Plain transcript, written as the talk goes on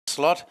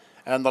slot,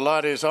 and the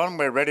light is on.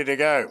 We're ready to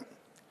go.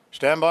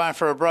 Stand by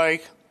for a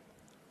break.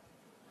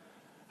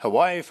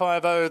 Hawaii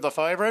 5-0 the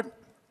favourite.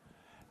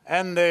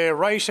 And they're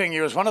racing.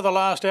 He was one of the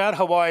last out,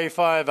 Hawaii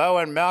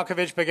 5-0, and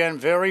Malkovich began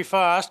very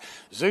fast.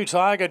 Zoo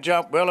Tiger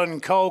jumped well,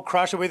 and Cold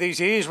Crusher with his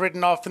ears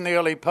ridden off in the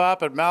early part,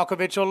 but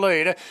Malkovich will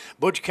lead.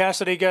 Butch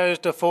Cassidy goes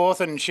to fourth,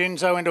 and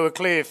Shinzo into a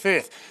clear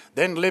fifth.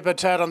 Then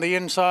Libertad on the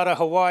inside of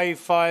Hawaii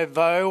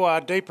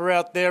 5-0. Deeper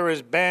out there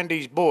is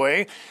Bandy's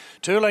Boy.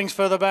 2 lengths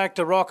further back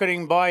to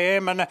Rocketing by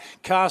Eamon,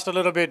 cast a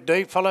little bit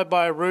deep, followed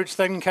by Roots.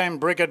 Then came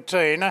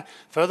Brigantine.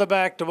 Further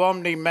back to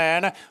Omni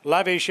Man,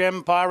 Lavish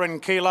Empire, and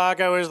Key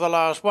Largo is the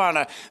last one.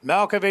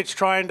 Malkovich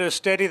trying to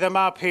steady them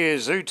up here.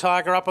 Zoo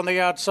Tiger up on the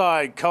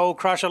outside. Cold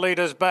Crusher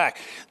leaders back.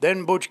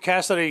 Then Butch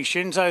Cassidy.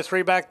 Shinzo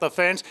 3 back the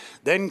fence.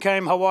 Then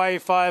came Hawaii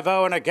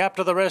 5-0 and a gap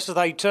to the rest as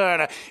they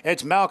turn.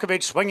 It's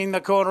Malkovich swinging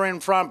the corner in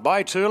front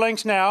by 2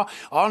 lengths now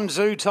on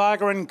Zoo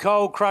Tiger and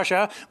Cold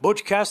Crusher.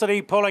 Butch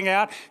Cassidy pulling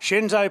out.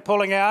 Shinzo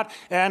pulling out,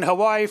 and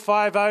Hawaii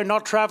 5-0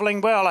 not travelling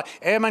well.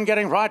 Eamon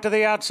getting right to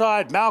the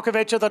outside.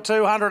 Malkovich at the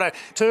 200.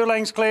 2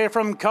 lengths clear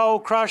from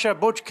Cold Crusher.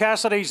 Butch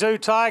Cassidy, Zoo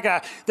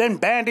Tiger. Then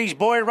Bandy's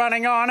Boy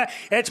running on.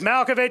 It's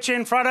Malkovich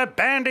in front of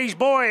Bandy's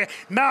Boy.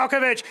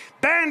 Malkovich,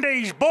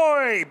 Bandy's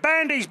Boy.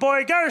 Bandy's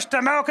Boy goes to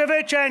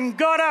Malkovich and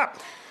got up.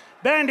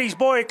 Bandy's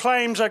Boy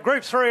claims a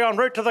Group 3 en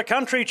route to the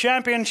Country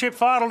Championship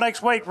final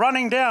next week,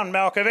 running down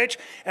Malkovich,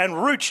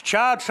 and Roots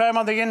charged home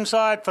on the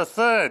inside for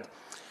third.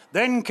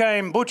 Then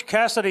came Butch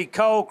Cassidy,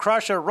 Cold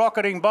Crusher,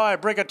 Rocketing by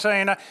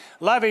Brigantine,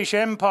 Lavish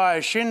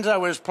Empire,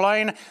 Shinzo is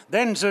plain,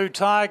 then Zoo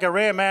Tiger,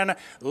 Airman,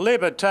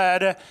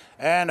 Libertad,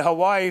 and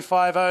Hawaii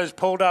 5-0's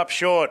pulled up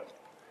short.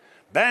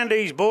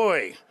 Bandy's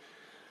Boy,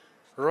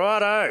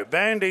 righto,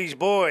 Bandy's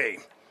Boy,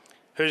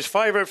 who's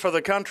favourite for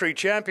the Country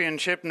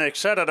Championship next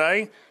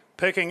Saturday,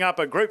 picking up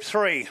a Group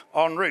 3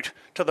 en route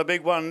to the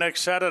big one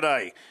next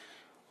Saturday.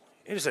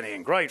 Isn't he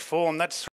in great form? That's